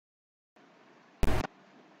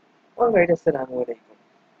Alright, Assalamu alaikum.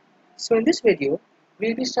 So in this video,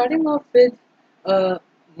 we'll be starting off with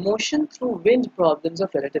motion through wind problems of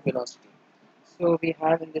relative velocity. So we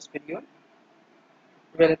have in this video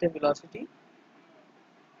relative velocity,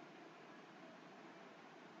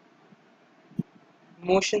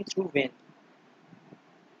 motion through wind.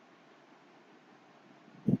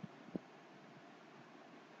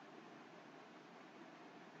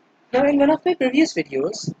 Now in one of my previous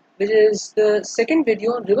videos, which is the second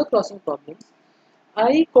video on river crossing problems,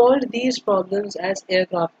 I called these problems as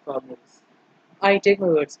aircraft problems. I take my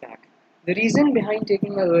words back. The reason behind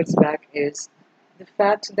taking my words back is the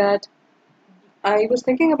fact that I was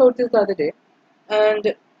thinking about this the other day,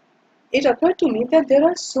 and it occurred to me that there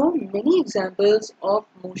are so many examples of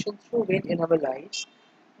motion through wind in our lives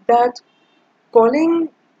that calling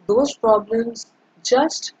those problems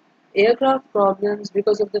just aircraft problems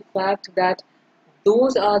because of the fact that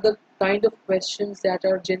those are the kind of questions that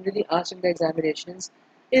are generally asked in the examinations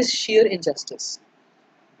is sheer injustice.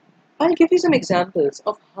 I'll give you some examples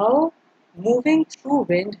of how moving through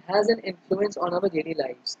wind has an influence on our daily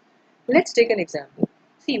lives. Let's take an example.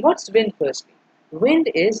 See, what's wind firstly? Wind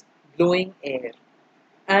is blowing air.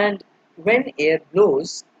 And when air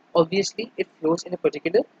blows, obviously it flows in a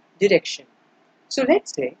particular direction. So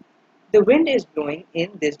let's say the wind is blowing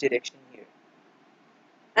in this direction here.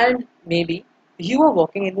 And maybe you are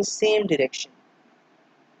walking in the same direction.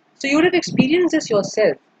 So you would have experienced this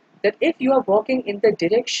yourself, that if you are walking in the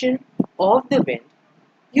direction of the wind,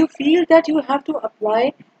 you feel that you have to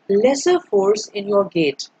apply lesser force in your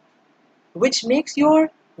gait, which makes your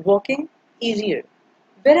walking easier.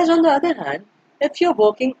 Whereas on the other hand, if you're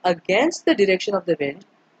walking against the direction of the wind,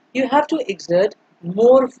 you have to exert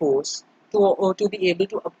more force to be able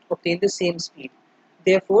to obtain the same speed.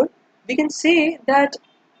 Therefore, we can say that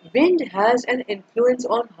wind has an influence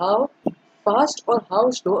on how fast or how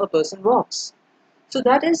slow a person walks. So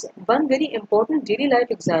that is one very important daily life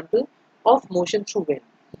example of motion through wind.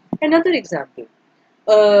 Another example,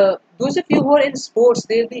 those of you who are in sports,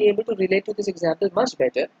 they'll be able to relate to this example much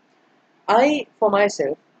better. For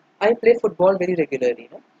myself, I play football very regularly.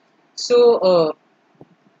 No? So,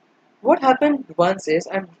 what happened once is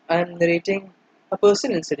I'm narrating a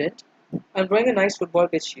personal incident. I'm drawing a nice football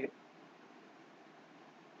pitch here.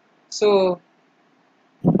 So,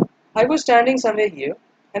 I was standing somewhere here,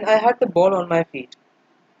 and I had the ball on my feet.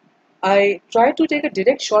 I tried to take a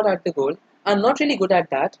direct shot at the goal. I'm not really good at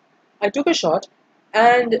that. I took a shot,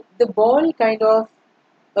 and the ball kind of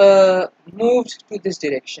moved to this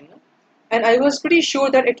direction. And I was pretty sure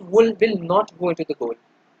that it will not go into the goal.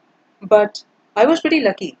 But I was pretty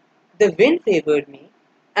lucky. The wind favored me,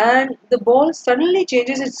 and the ball suddenly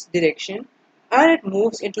changes its direction and it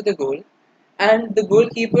moves into the goal. And the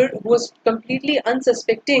goalkeeper, who was completely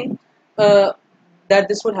unsuspecting uh, that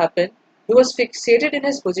this would happen, he was fixated in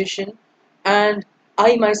his position, and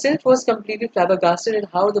I myself was completely flabbergasted at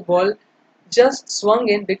how the ball just swung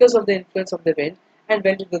in because of the influence of the wind and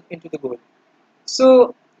went into the goal.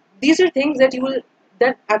 So these are things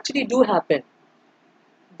that actually do happen,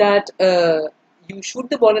 that you shoot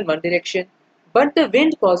the ball in one direction, but the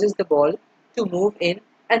wind causes the ball to move in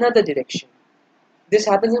another direction. This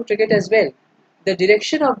happens in cricket as well. The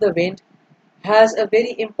direction of the wind has a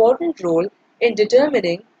very important role in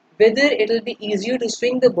determining whether it will be easier to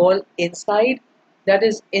swing the ball inside, that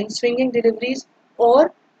is in swinging deliveries,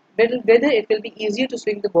 or whether it will be easier to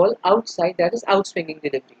swing the ball outside, that is out swinging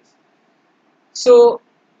deliveries. So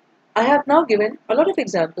I have now given a lot of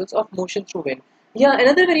examples of motion through wind. Yeah,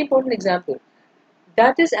 another very important example,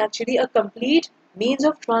 that is actually a complete means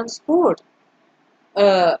of transport.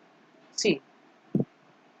 Uh, See,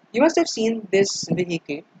 you must have seen this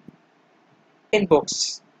vehicle in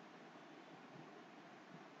books.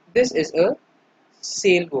 This is a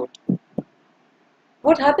sailboat.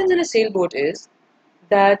 What happens in a sailboat is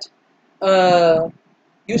that uh,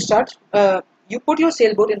 you put your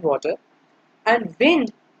sailboat in water, and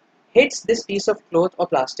wind hits this piece of cloth or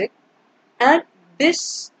plastic, and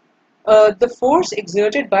the force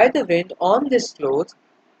exerted by the wind on this cloth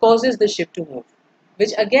causes the ship to move,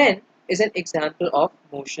 which again is an example of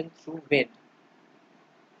motion through wind.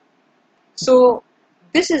 So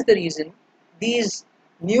this is the reason, these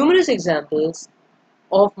numerous examples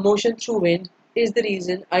of motion through wind is the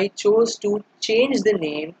reason I chose to change the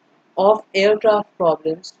name of aircraft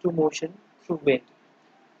problems to motion through wind.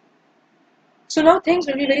 So now things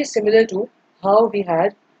will be very similar to how we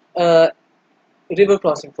had uh, river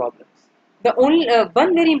crossing problems. The only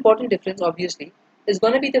one very important difference, obviously, is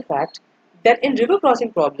going to be the fact that in river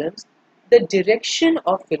crossing problems, the direction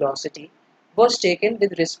of velocity was taken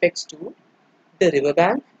with respects to the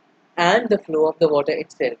riverbank and the flow of the water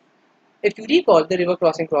itself. if you recall the river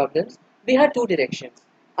crossing problems, we had two directions.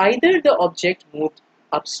 Either the object moved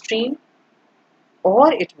upstream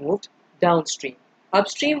or it moved downstream.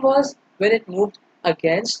 Upstream was when it moved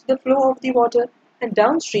against the flow of the water, and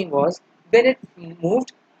downstream was when it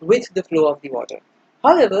moved with the flow of the water.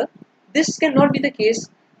 However, this cannot be the case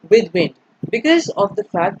with wind because of the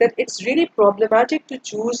fact that it's really problematic to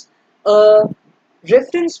choose a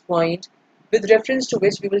reference point with reference to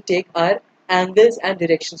which we will take our angles and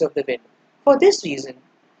directions of the wind. For this reason,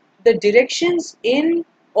 the directions in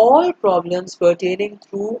all problems pertaining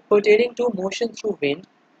to motion through wind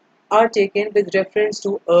are taken with reference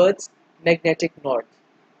to Earth's magnetic north.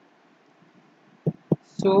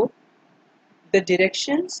 So the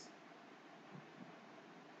directions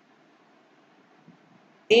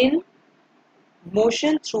in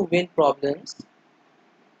motion through wind problems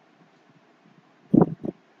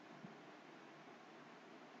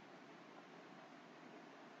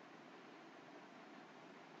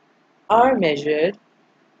are measured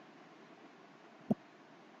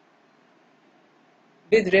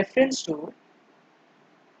with reference to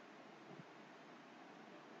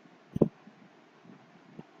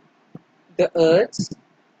the Earth's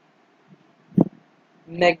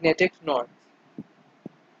magnetic north.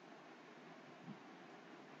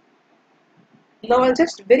 Now I'll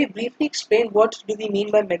just very briefly explain what do we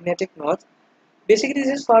mean by magnetic north. Basically,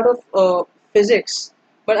 this is part of physics,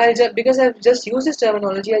 but because I've just used this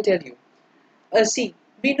terminology, I'll tell you. See,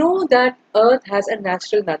 we know that Earth has a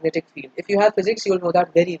natural magnetic field. If you have physics, you'll know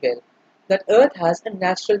that very well. That Earth has a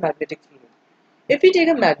natural magnetic field. If we take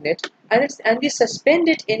a magnet and we suspend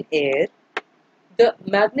it in air, the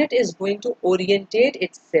magnet is going to orientate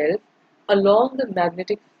itself along the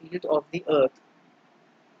magnetic field of the Earth.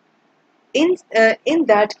 In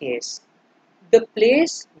that case, the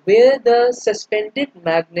place where the suspended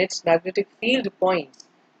magnet's magnetic field points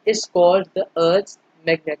is called the Earth's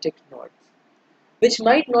magnetic north, which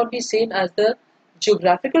might not be same as the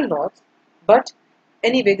geographical north, but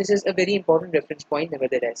anyway, this is a very important reference point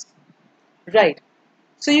nevertheless. Right,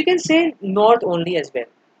 so you can say north only as well.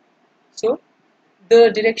 So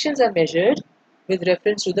the directions are measured with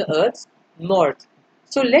reference to the Earth's north.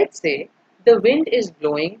 So let's say the wind is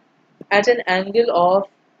blowing at an angle of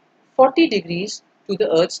 40 degrees to the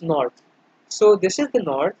Earth's north. So this is the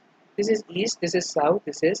north, this is east, this is south,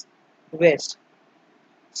 this is west.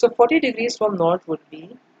 So 40 degrees from north would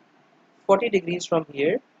be 40 degrees from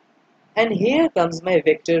here, and here comes my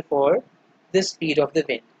vector for the speed of the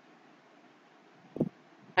wind.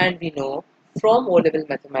 And we know from O-level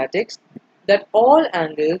mathematics that all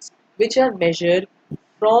angles which are measured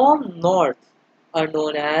from north are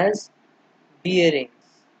known as bearings.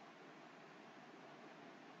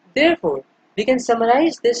 Therefore, we can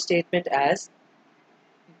summarize this statement as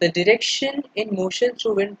the direction in motion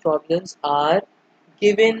through wind problems are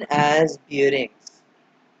given as bearings.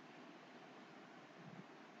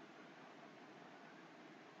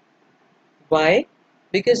 Why?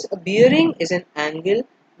 Because a bearing is an angle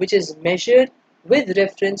which is measured with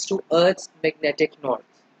reference to Earth's magnetic north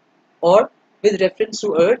or with reference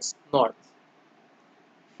to Earth's north.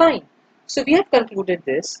 Fine. So we have concluded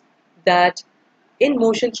this, that in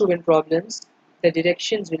motion through wind problems, the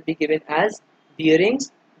directions will be given as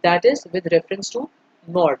bearings, that is with reference to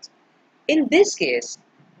north. In this case,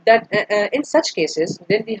 in such cases,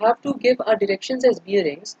 when we have to give our directions as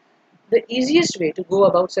bearings, the easiest way to go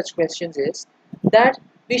about such questions is that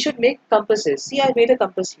we should make compasses. See, I made a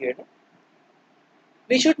compass here. No?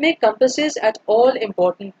 We should make compasses at all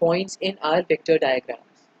important points in our vector diagrams.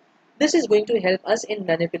 This is going to help us in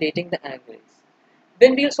manipulating the angles.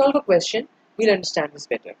 When we'll solve a question, we'll understand this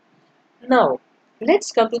better. Now,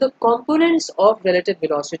 let's come to the components of relative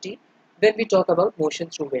velocity when we talk about motion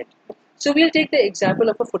through wind. So we'll take the example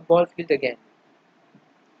of a football field again.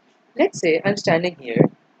 Let's say I'm standing here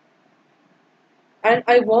and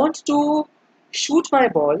I want to shoot my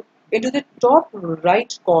ball into the top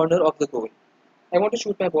right corner of the goal. I want to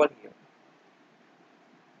shoot my ball here.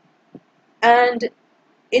 And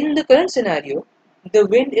in the current scenario, the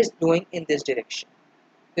wind is blowing in this direction.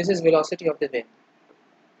 This is velocity of the wind.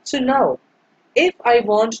 So now, if I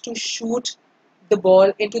want to shoot the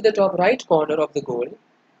ball into the top right corner of the goal,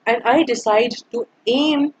 and I decide to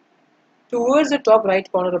aim towards the top right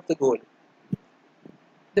corner of the goal,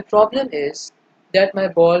 the problem is that my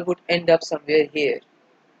ball would end up somewhere here.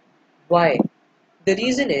 Why? The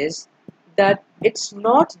reason is that it's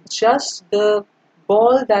not just the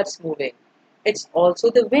ball that's moving, it's also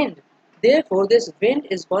the wind. Therefore, this wind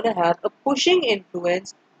is going to have a pushing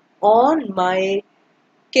influence on my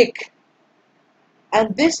kick,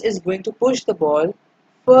 and this is going to push the ball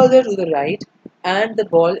further to the right, and the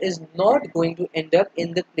ball is not going to end up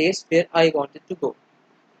in the place where I want it to go.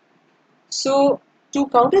 So to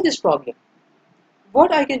counter this problem,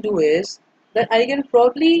 what I can do is that I can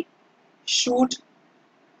probably shoot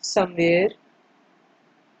somewhere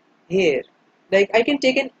here. Like I can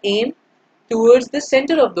take an aim towards the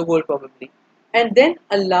center of the hole probably, and then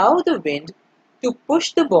allow the wind to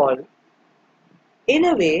push the ball in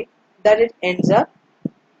a way that it ends up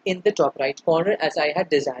in the top right corner as I had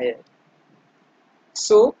desired.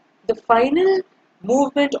 So the final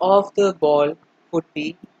movement of the ball would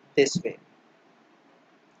be this way.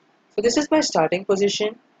 So this is my starting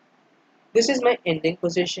position, this is my ending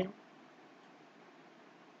position,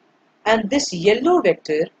 and this yellow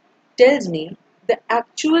vector tells me the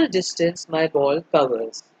actual distance my ball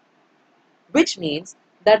covers, which means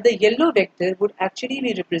that the yellow vector would actually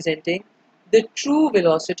be representing the true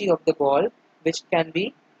velocity of the ball, which can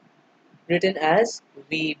be written as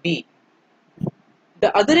Vb.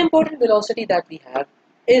 The other important velocity that we have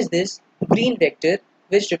is this green vector,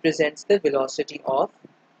 which represents the velocity of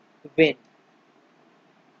wind.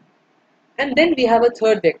 And then we have a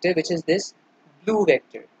third vector, which is this blue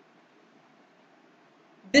vector.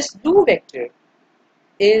 This blue vector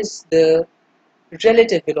is the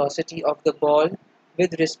relative velocity of the ball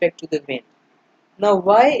with respect to the wind. Now,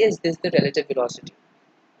 why is this the relative velocity?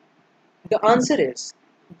 The answer is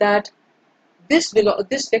that this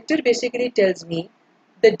vector basically tells me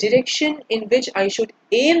the direction in which I should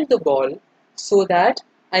aim the ball so that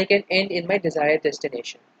I can end in my desired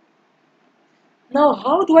destination. Now,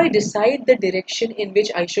 how do I decide the direction in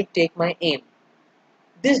which I should take my aim?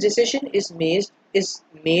 This decision is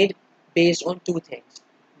made based on two things.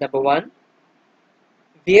 Number one,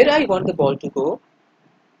 where I want the ball to go,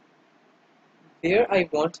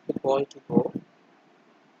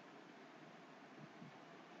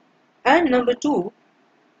 and number two,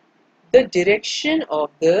 the direction of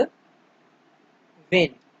the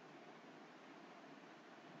wind.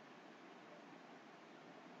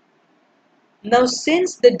 Now,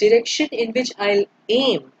 since the direction in which I'll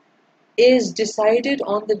aim is decided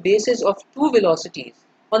on the basis of two velocities,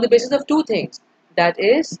 on the basis of two things, that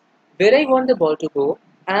is, where I want the ball to go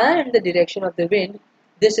and the direction of the wind,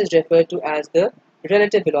 this is referred to as the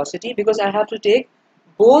relative velocity because I have to take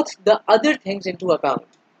both the other things into account.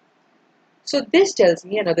 So this tells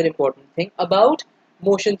me another important thing about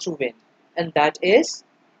motion through wind, and that is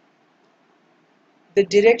the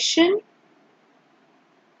direction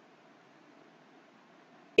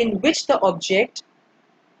in which the object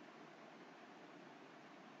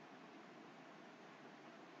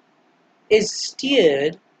is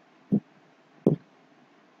steered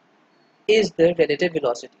is the relative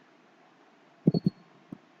velocity.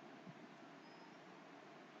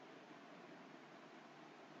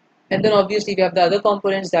 And then obviously we have the other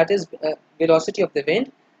components, that is velocity of the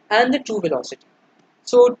wind and the true velocity.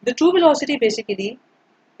 So the true velocity basically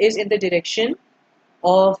is in the direction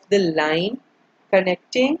of the line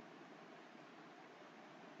connecting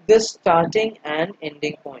the starting and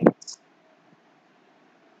ending points.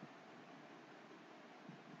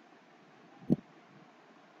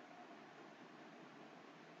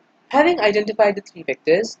 Having identified the three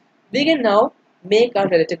vectors, we can now make our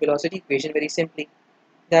relative velocity equation very simply.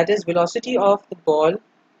 That is velocity of the ball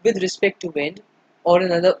with respect to wind, or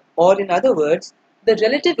in other words, the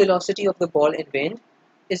relative velocity of the ball in wind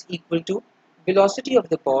is equal to velocity of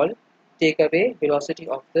the ball take away velocity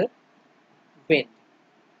of the wind.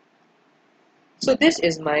 So this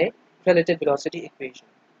is my relative velocity equation.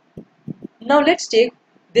 Now let's take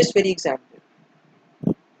this very example.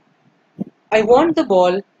 I want the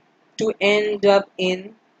ball to end up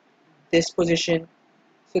in this position,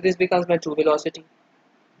 so this becomes my true velocity.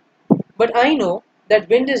 But I know that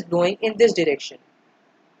wind is blowing in this direction.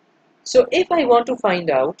 So if I want to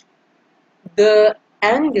find out the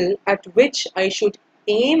angle at which I should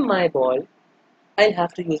aim my ball, I'll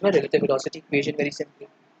have to use my relative velocity equation very simply.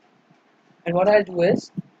 And what I'll do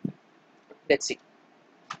is, let's see.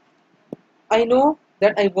 I know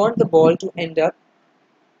that I want the ball to end up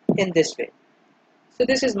in this way. So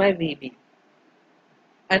this is my VB.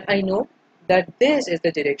 And I know that this is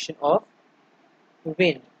the direction of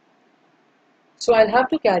wind. So I'll have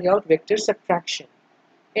to carry out vector subtraction.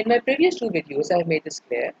 In my previous two videos, I've made this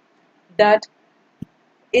clear that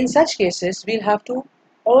in such cases, we'll have to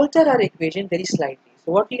alter our equation very slightly.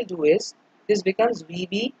 So what we'll do is, this becomes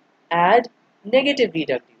VB add negative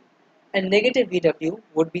VW. And negative VW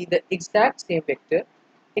would be the exact same vector,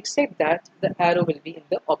 except that the arrow will be in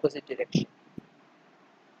the opposite direction.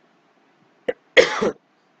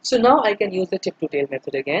 So now I can use the tip to tail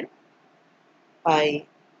method again. I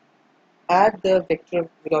add the vector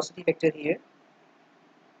velocity vector here,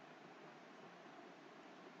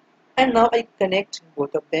 and now I connect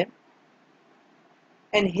both of them,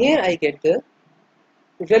 and here I get the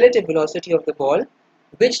relative velocity of the ball,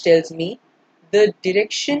 which tells me the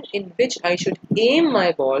direction in which I should aim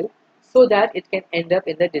my ball so that it can end up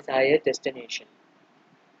in the desired destination.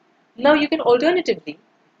 Now you can alternatively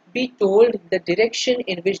be told the direction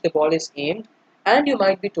in which the ball is aimed, and you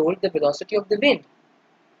might be told the velocity of the wind,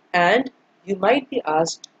 and you might be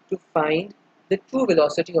asked to find the true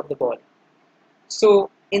velocity of the ball. So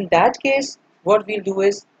in that case, what we'll do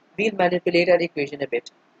is we'll manipulate our equation a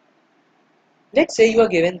bit. Let's say you are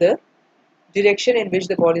given the direction in which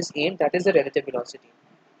the ball is aimed, that is the relative velocity,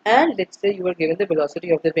 and let's say you are given the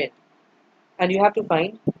velocity of the wind, and you have to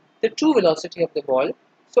find the true velocity of the ball.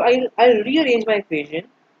 So I'll rearrange my equation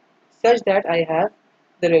such that I have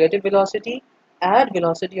the relative velocity add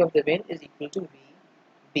velocity of the wind is equal to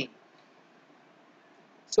VB.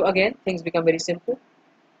 So again, things become very simple.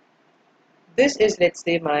 This is, let's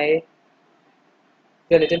say, my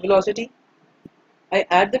relative velocity. I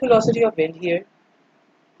add the velocity of wind here,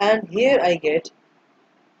 and here I get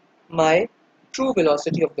my true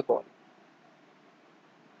velocity of the ball.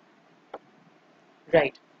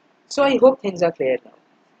 Right. So I hope things are clear now.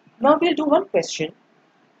 Now we'll do one question.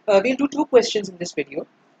 We'll do two questions in this video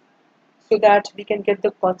so that we can get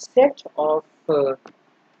the concept of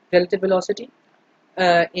relative velocity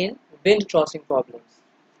in wind crossing problems.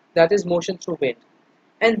 That is motion through wind.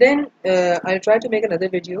 And then I'll try to make another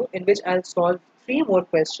video in which I'll solve 3 more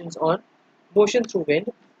questions on motion through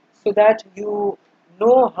wind so that you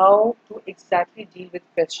know how to exactly deal with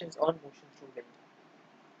questions on motion through wind.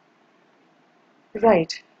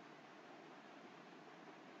 Right.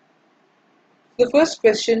 The first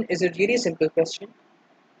question is a really simple question,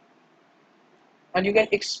 and you can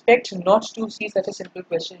expect not to see such a simple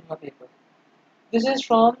question in your paper. This is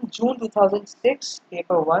from June 2006,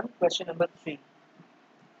 paper 1, question number 3.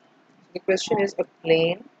 The question is, a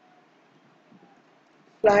plane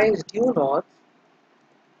flies due north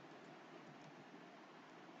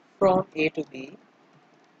from A to B,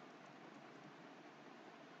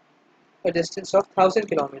 a distance of 1000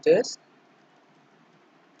 kilometers,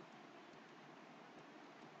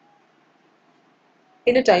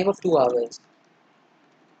 in a time of 2 hours.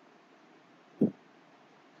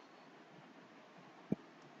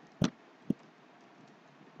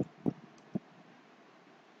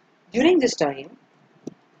 During this time,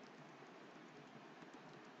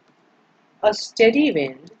 a steady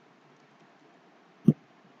wind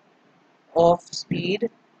of speed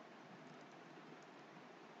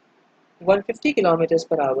 150 kilometers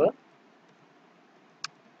per hour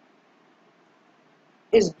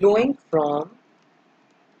is blowing from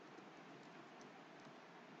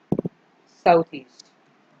southeast.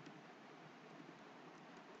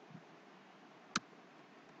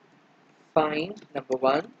 Find, number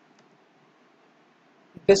 1,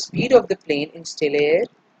 the speed of the plane in still air,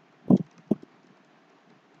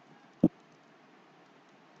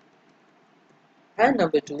 and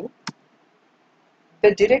number 2,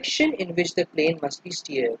 the direction in which the plane must be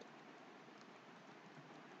steered.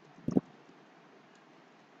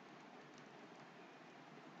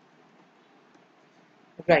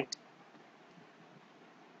 Right.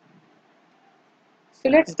 So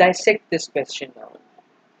let's dissect this question now.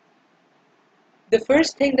 The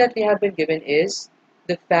first thing that we have been given is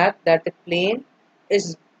the fact that the plane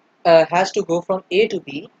is has to go from A to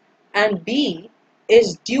B, and B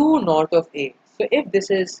is due north of A. So if this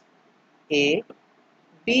is A,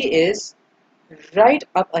 B is right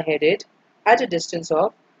up ahead it at a distance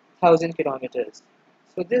of 1000 kilometers.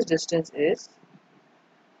 So this distance is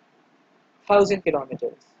 1000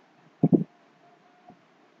 kilometers.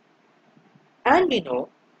 And we know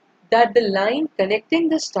that the line connecting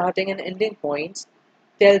the starting and ending points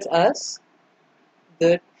tells us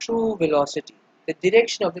the true velocity, the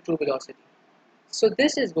direction of the true velocity. So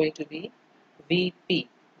this is going to be Vp,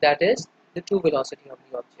 that is the true velocity of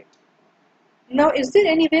the object. Now, is there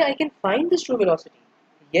any way I can find this true velocity?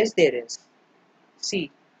 Yes, there is. See,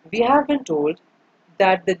 we have been told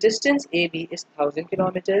that the distance AB is 1000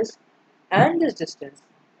 kilometers and this distance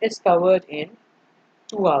is covered in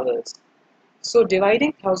 2 hours. So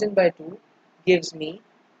dividing 1000 by 2 gives me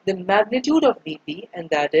the magnitude of Vp, and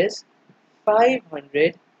that is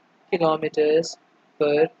 500 kilometers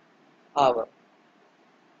per hour.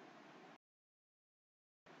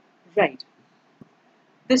 Right.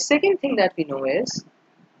 The second thing that we know is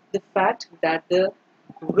the fact that the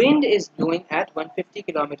wind is blowing at 150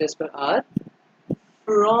 kilometers per hour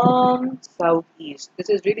from southeast. This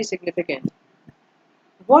is really significant.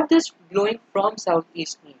 What does blowing from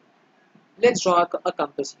southeast mean? Let's draw a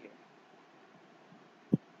compass here.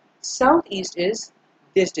 Southeast is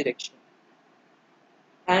this direction,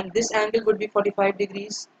 and this angle would be 45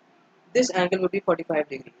 degrees, this angle would be 45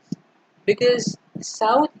 degrees, because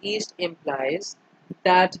southeast implies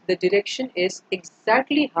that the direction is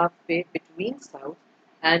exactly halfway between south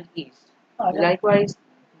and east. Likewise,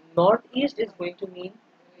 northeast is going to mean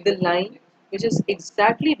the line which is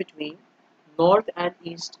exactly between north and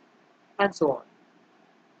east, and so on.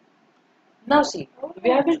 Now see, we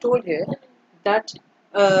have been told here that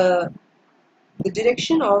the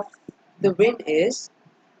direction of the wind is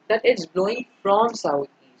that it's blowing from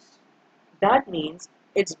southeast. That means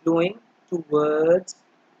it's blowing towards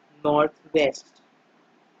northwest.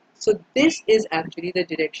 So this is actually the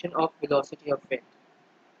direction of velocity of wind.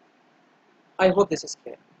 I hope this is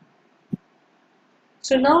clear.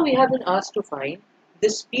 So now we have been asked to find the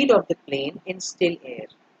speed of the plane in still air.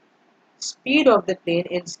 Speed of the plane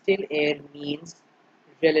in still air means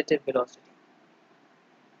relative velocity.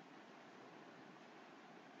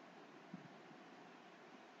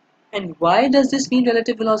 And why does this mean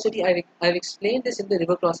relative velocity? I've explained this in the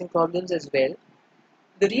river crossing problems as well.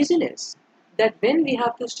 The reason is that when we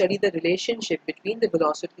have to study the relationship between the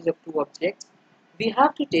velocities of two objects, we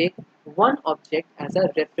have to take one object as a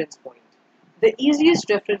reference point. The easiest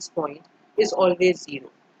reference point is always 0.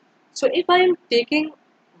 So if I am taking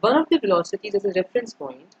one of the velocities as a reference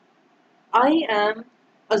point, I am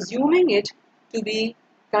assuming it to be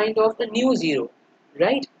kind of a new 0,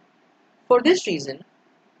 right? For this reason,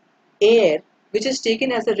 air, which is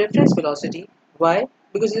taken as the reference velocity, why?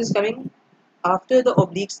 Because it is coming after the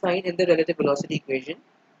oblique sign in the relative velocity equation.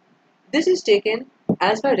 This is taken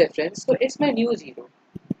as my reference, so it's my new 0.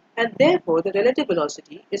 And therefore, the relative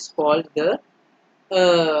velocity is called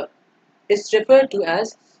is referred to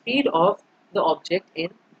as speed of the object in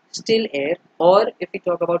still air, or if we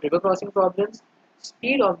talk about river crossing problems,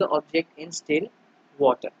 speed of the object in still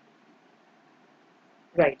water.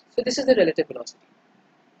 Right, so this is the relative velocity.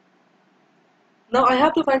 Now I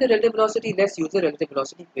have to find the relative velocity. Let's use the relative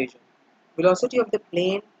velocity equation. Velocity of the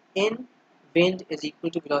plane in wind is equal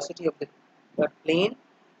to velocity of the plane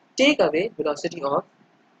take away velocity of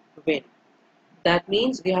wind. That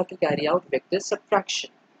means we have to carry out vector subtraction.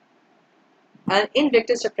 And in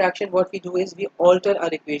vector subtraction, what we do is we alter our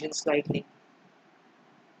equation slightly.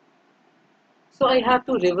 So I have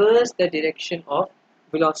to reverse the direction of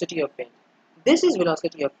velocity of wind. This is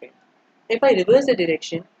velocity of wind. If I reverse the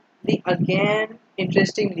direction, we again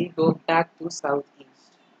interestingly go back to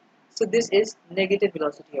southeast. So this is negative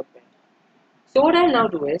velocity of wind. So what I'll now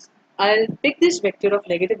do is, I'll pick this vector of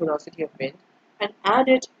negative velocity of wind and add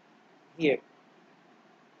it here.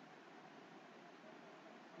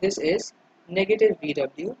 This is negative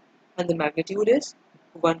VW and the magnitude is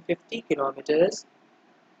 150 kilometers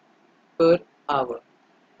per hour.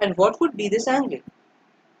 And what would be this angle?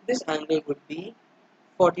 This angle would be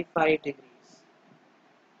 45 degrees.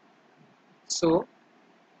 So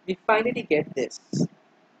we finally get this.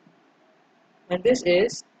 And this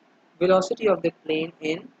is velocity of the plane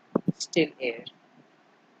in still air.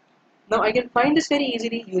 Now I can find this very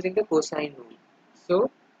easily using the cosine rule. So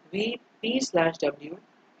Vp slash W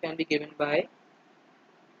can be given by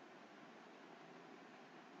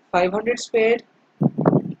 500 squared,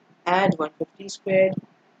 add 150 squared,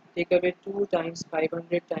 take away 2 times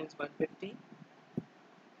 500 times 150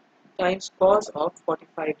 times cos of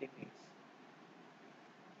 45 degrees.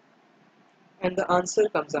 And the answer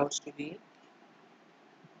comes out to be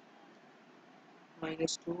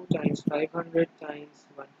minus 2 times 500 times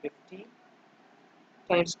 150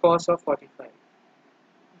 times cos of 45.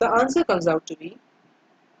 The answer comes out to be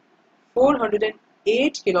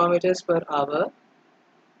 408 kilometers per hour,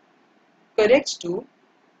 corrects to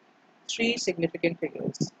 3 significant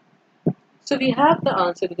figures. So we have the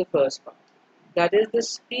answer to the first part, that is the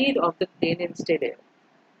speed of the plane in still air.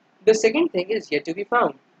 The second thing is yet to be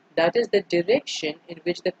found, that is the direction in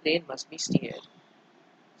which the plane must be steered.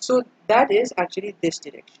 So that is actually this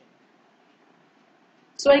direction.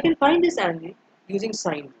 So I can find this angle using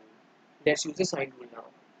sine rule. Let's use the sine rule now.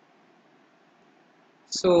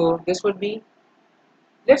 So this would be,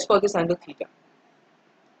 let's call this angle theta.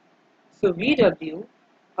 So VW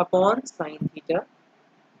upon sine theta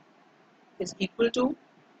is equal to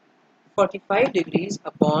 45 degrees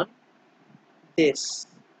upon this.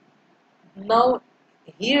 Now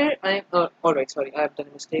here I am, alright, sorry, I have done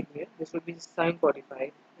a mistake here. This would be sine 45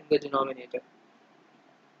 in the denominator.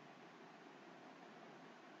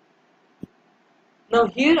 Now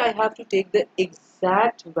here I have to take the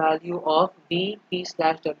exact value of Vp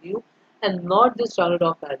slash W and not this rounded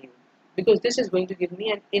off value, because this is going to give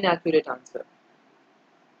me an inaccurate answer.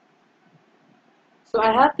 So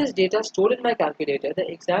I have this data stored in my calculator, the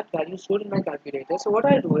exact value stored in my calculator. So what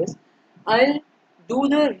I'll do is, I'll do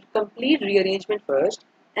the complete rearrangement first,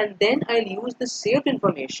 and then I'll use the saved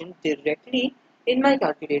information directly in my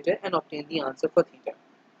calculator and obtain the answer for theta.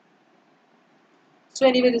 So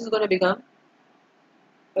anyway, this is going to become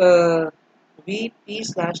Vp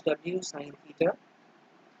slash W sine theta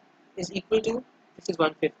is equal to, this is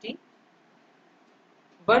 150,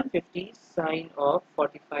 150 sine of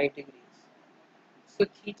 45 degrees. So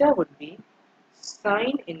theta would be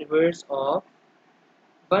sine inverse of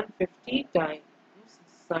 150 times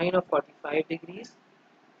sine of 45 degrees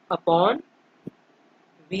upon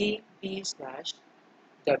Vp slash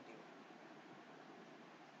W.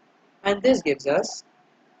 And this gives us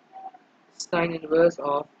sine inverse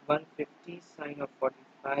of 150 sine of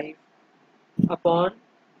 45 upon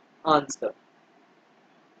answer.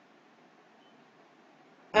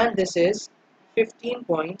 And this is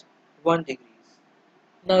 15.1 degrees.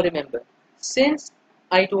 Now remember, since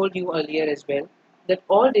I told you earlier as well that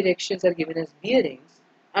all directions are given as bearings,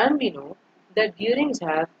 and we know that bearings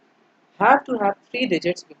have to have 3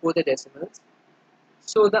 digits before the decimals,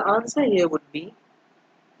 so the answer here would be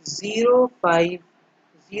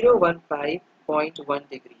 05015.1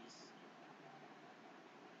 degrees.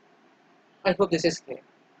 I hope this is clear.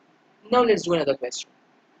 Now let's do another question.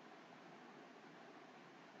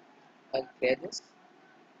 I'll clear this.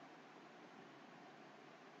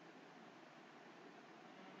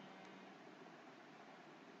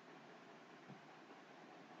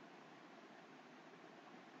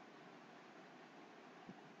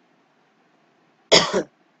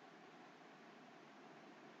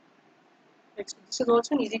 This is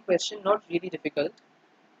also an easy question, not really difficult.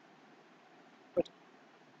 But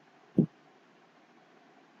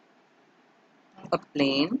a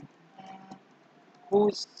plane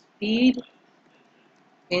whose speed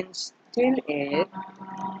in still air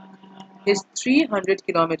is 300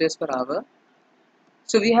 kilometers per hour.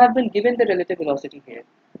 So we have been given the relative velocity here.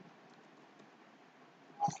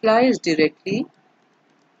 Flies directly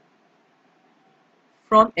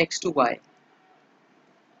from x to y.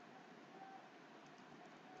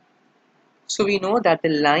 So we know that the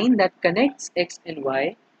line that connects x and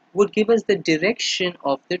y would give us the direction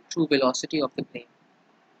of the true velocity of the plane.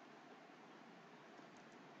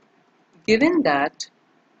 Given that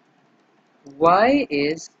y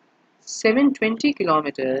is 720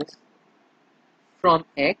 kilometers from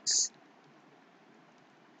x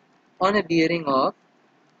on a bearing of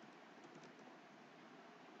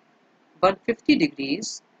 150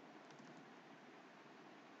 degrees,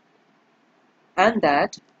 and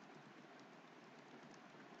that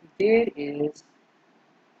there is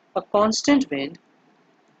a constant wind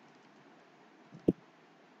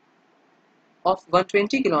of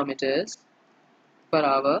 120 kilometers per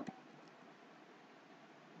hour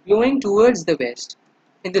blowing towards the west.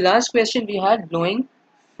 In the last question we had blowing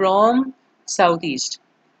from southeast.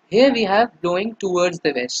 Here we have blowing towards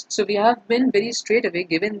the west. So we have been very straight away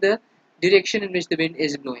given the direction in which the wind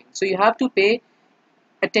is blowing. So you have to pay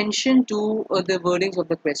attention to the wordings of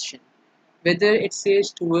the question, whether it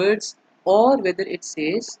says towards or whether it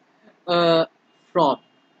says from.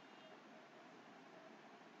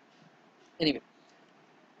 Anyway,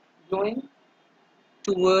 blowing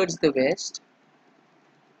towards the west.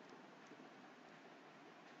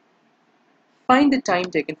 Find the time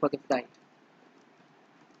taken for the flight.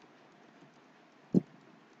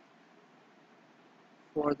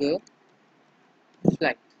 For the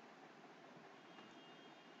flight.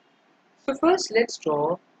 So first let's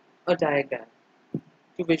draw a diagram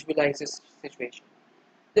to visualize this situation.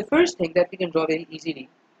 The first thing that we can draw very easily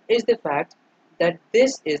is the fact that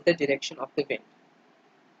this is the direction of the wind,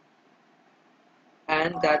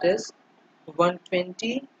 and that is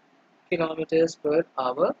 120 kilometers per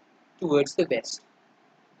hour towards the west.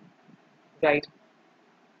 Right?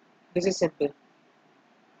 This is simple.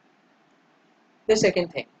 The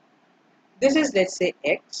second thing, this is, let's say,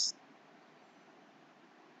 x,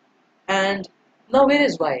 and now where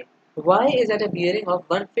is y? Y is at a bearing of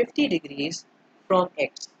 150 degrees from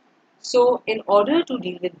x. So in order to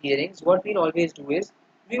deal with bearings, what we'll always do is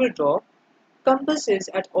we will draw compasses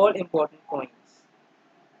at all important points.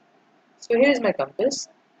 So here is my compass.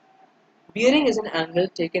 Bearing is an angle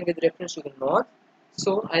taken with reference to the north,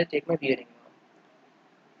 so I'll take my bearing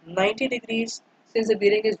now. 90 degrees, since the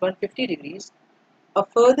bearing is 150 degrees, a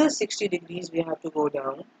further 60 degrees we have to go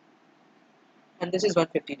down, and this is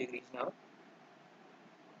 150 degrees now.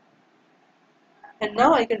 And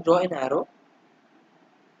now I can draw an arrow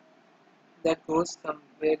that goes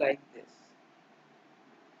somewhere like this.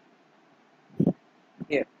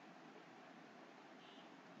 Here.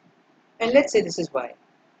 and let's say this is y,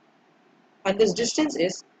 and this distance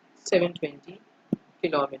is 720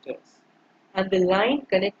 kilometers, and the line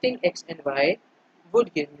connecting x and y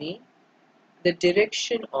would give me the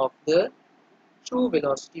direction of the true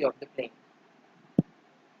velocity of the plane.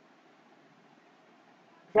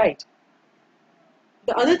 Right.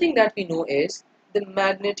 The other thing that we know is the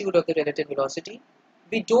magnitude of the relative velocity.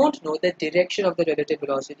 We don't know the direction of the relative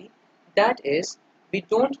velocity. That is, we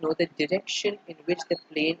don't know the direction in which the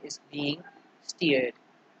plane is being steered.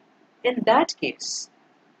 In that case,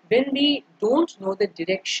 when we don't know the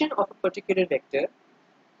direction of a particular vector,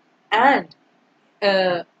 and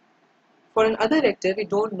for another vector we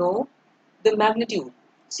don't know the magnitude.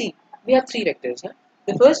 See, we have three vectors. Huh?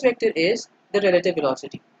 The first vector is the relative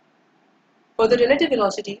velocity. For the relative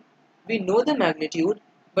velocity, we know the magnitude,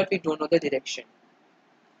 but we don't know the direction.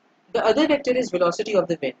 The other vector is velocity of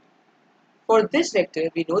the wind. For this vector,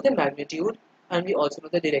 we know the magnitude and we also know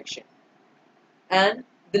the direction. And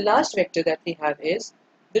the last vector that we have is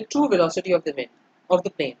the true velocity of the wind, of the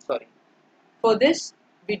plane, sorry. For this,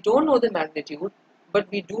 we don't know the magnitude, but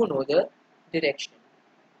we do know the direction.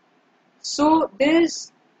 So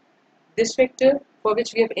there's this vector for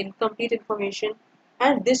which we have incomplete information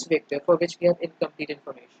and this vector for which we have incomplete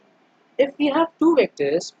information. If we have two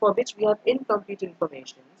vectors for which we have incomplete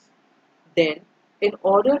information, then in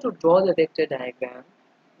order to draw the vector diagram,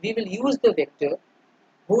 we will use the vector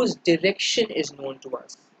whose direction is known to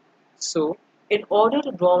us. So in order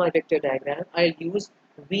to draw my vector diagram, I'll use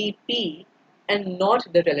Vp and not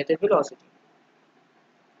the relative velocity.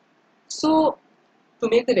 So to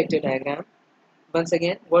make the vector diagram, once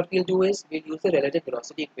again, what we'll do is we'll use the relative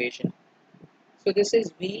velocity equation. So this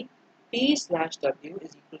is Vp slash W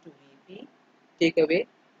is equal to Vp, take away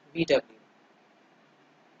Vw.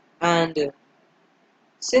 And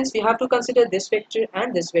since we have to consider this vector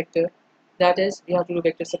and this vector, that is, we have to do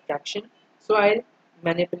vector subtraction. So I'll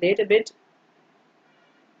manipulate a bit.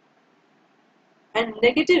 And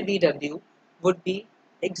negative Vw would be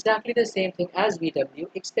exactly the same thing as Vw,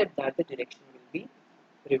 except that the direction will be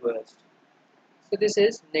reversed. So this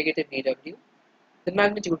is negative Vw. The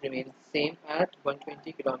magnitude remains the same at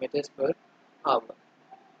 120 kilometers per hour.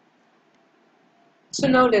 So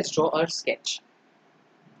now let's draw our sketch.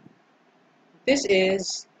 This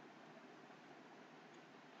is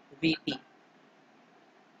Vp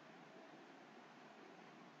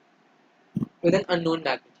with an unknown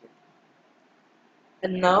magnitude.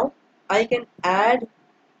 And now I can add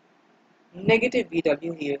negative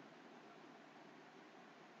Vw here.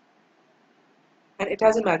 And it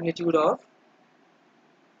has a magnitude of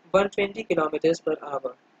 120 kilometers per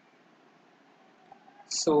hour.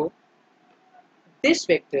 So this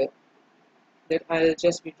vector that I'll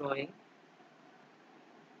just be drawing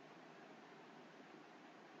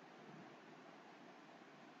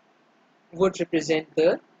would represent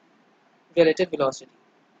the relative velocity,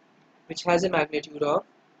 which has a magnitude of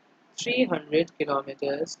 300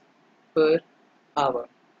 kilometers per hour.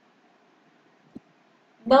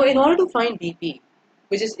 Now in order to find Vp,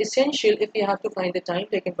 which is essential if we have to find the time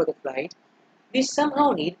taken for the flight, we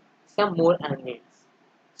somehow need some more angles.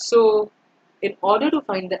 So in order to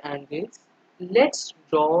find the angles, let's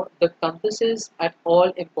draw the compasses at all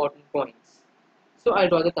important points. So I'll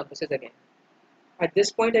draw the compasses again. At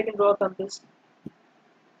this point I can draw a compass.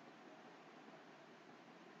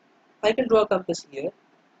 I can draw a compass here.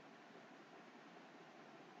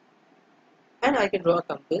 And I can draw a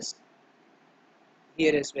compass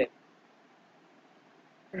here as well.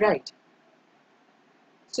 Right.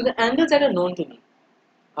 So the angles that are known to me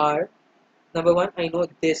are, number one, I know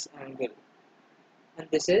this angle. And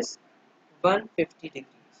this is 150 degrees.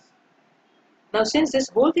 Now since this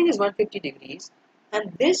whole thing is 150 degrees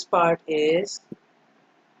and this part is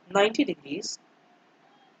 90 degrees,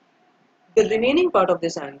 the remaining part of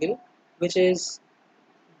this angle, which is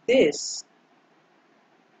this,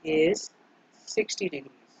 is 60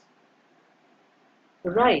 degrees.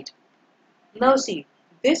 Right. Now see,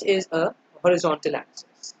 this is a horizontal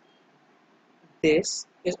axis. This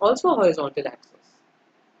is also a horizontal axis.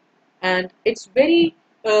 And it's very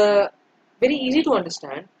easy to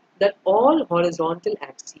understand that all horizontal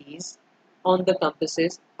axes on the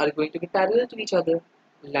compasses are going to be parallel to each other.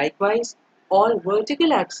 Likewise, all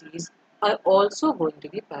vertical axes are also going to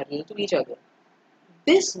be parallel to each other.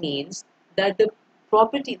 This means that the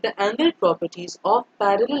angle properties of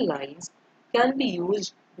parallel lines can be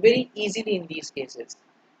used very easily in these cases.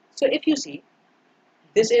 So if you see,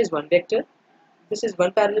 this is one vector, this is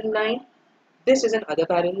one parallel line, this is another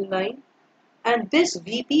parallel line, and this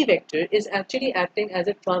Vp vector is actually acting as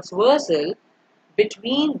a transversal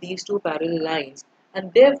between these two parallel lines,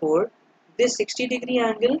 and therefore this 60 degree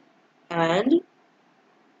angle and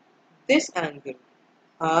this angle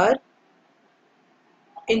are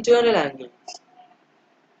internal angles,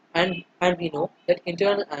 and we know that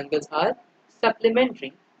internal angles are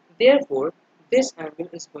supplementary. Therefore, this angle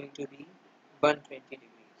is going to be 120 degrees.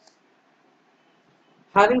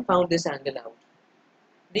 Having found this angle out,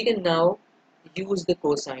 we can now use the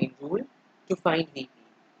cosine rule to find VP.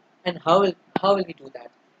 And how will we do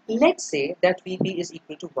that? Let's say that VP is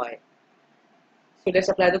equal to y. So let's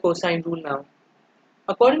apply the cosine rule now.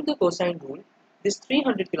 According to the cosine rule, this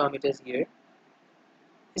 300 kilometers here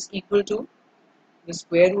is equal to the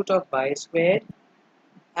square root of y squared,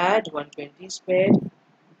 add 120 squared,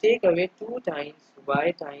 take away 2 times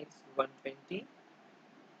y times 120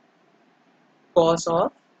 cos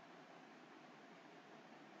of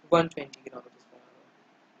 120 kilometers per hour.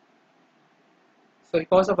 Sorry,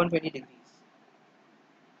 cos of 120 degrees.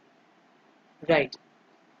 Right.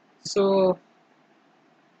 So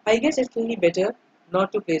I guess it will be better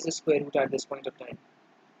not to place the square root at this point of time.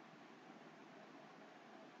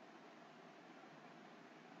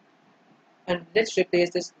 And let's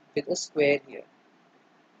replace this with a square here.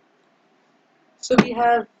 So we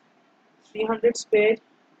have 300 squared.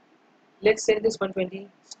 Let's send this 120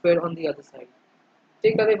 squared on the other side.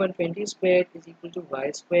 Take away 120 squared is equal to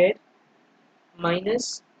y squared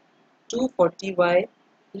minus 240y.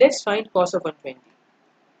 Let's find cos of 120.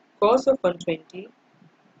 Cos of 120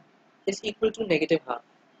 is equal to negative half.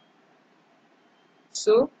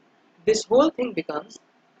 So this whole thing becomes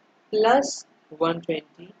plus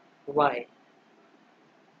 120y.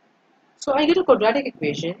 So I get a quadratic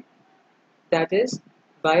equation that is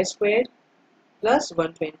y squared plus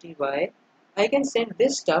 120y. I can send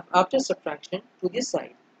this stuff after subtraction to this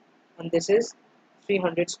side, and this is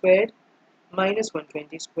 300 squared minus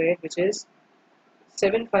 120 squared, which is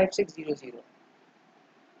 75600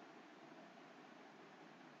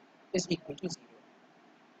 is equal to 0.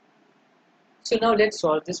 So now let's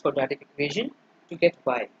solve this quadratic equation to get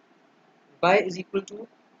y. Y is equal to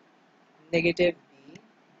negative b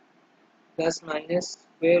plus minus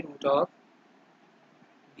square root of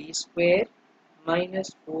b square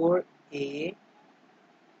minus 4ac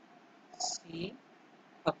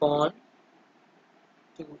upon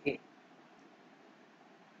 2a.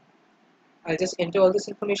 I'll just enter all this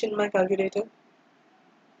information in my calculator.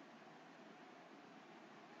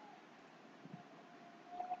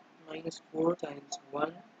 Minus 4 times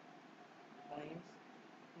 1 times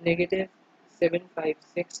negative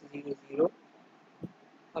 75600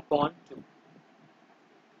 upon 2.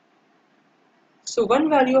 So one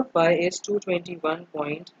value of y is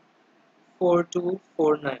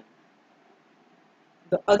 221.4249.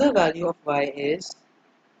 The other value of y is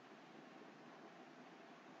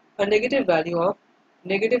a negative value of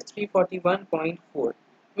negative 341.4.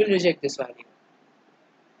 We'll reject this value.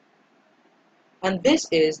 And this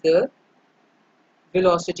is the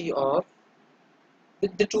velocity of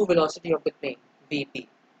the true velocity of the plane, Vp.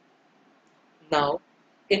 Now,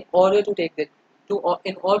 in order to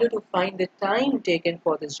find the time taken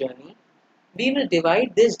for this journey, we will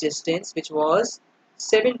divide this distance, which was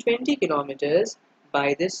 720 kilometers,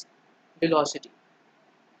 by this velocity.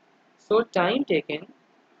 So time taken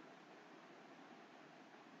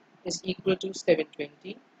is equal to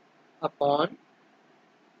 720 upon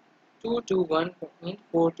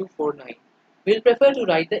 221.4249. We'll prefer to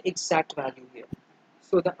write the exact value here.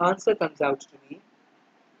 So the answer comes out to be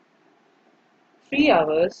 3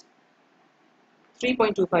 hours,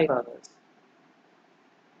 3.25 hours.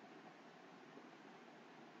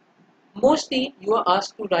 Mostly you are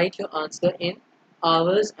asked to write your answer in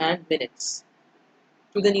hours and minutes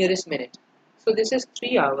to the nearest minute. So this is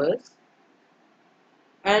 3 hours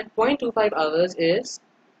and 0.25 hours is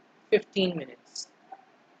 15 minutes.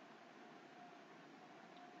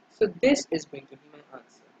 So this is going to be my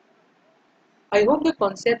answer. I hope the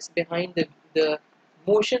concepts behind the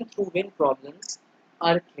motion through wind problems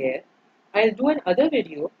are clear. I'll do another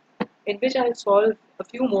video in which I'll solve a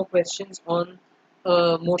few more questions on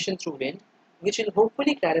motion through wind, which will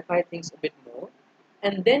hopefully clarify things a bit more,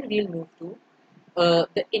 and then we'll move to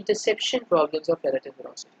the interception problems of relative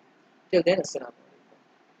velocity. Till then, Assalamu alaikum.